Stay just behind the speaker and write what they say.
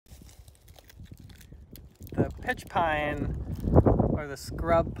The pitch pine, or the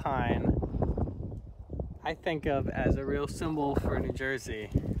scrub pine, I think of as a real symbol for New Jersey.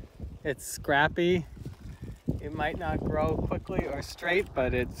 It's scrappy. It might not grow quickly or straight,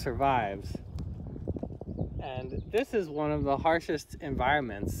 but it survives. And this is one of the harshest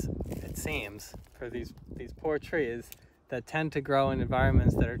environments, it seems, for these poor trees that tend to grow in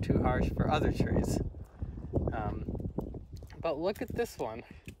environments that are too harsh for other trees. But look at this one.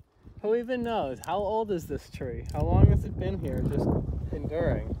 Who even knows? How old is this tree? How long has it been here, just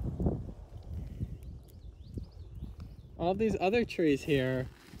enduring? All these other trees here,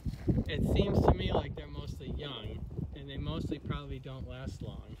 it seems to me like they're mostly young, and they mostly probably don't last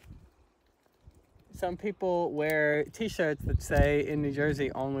long. Some people wear t-shirts that say, in New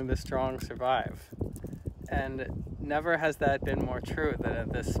Jersey, only the strong survive. And never has that been more true than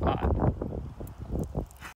at this spot.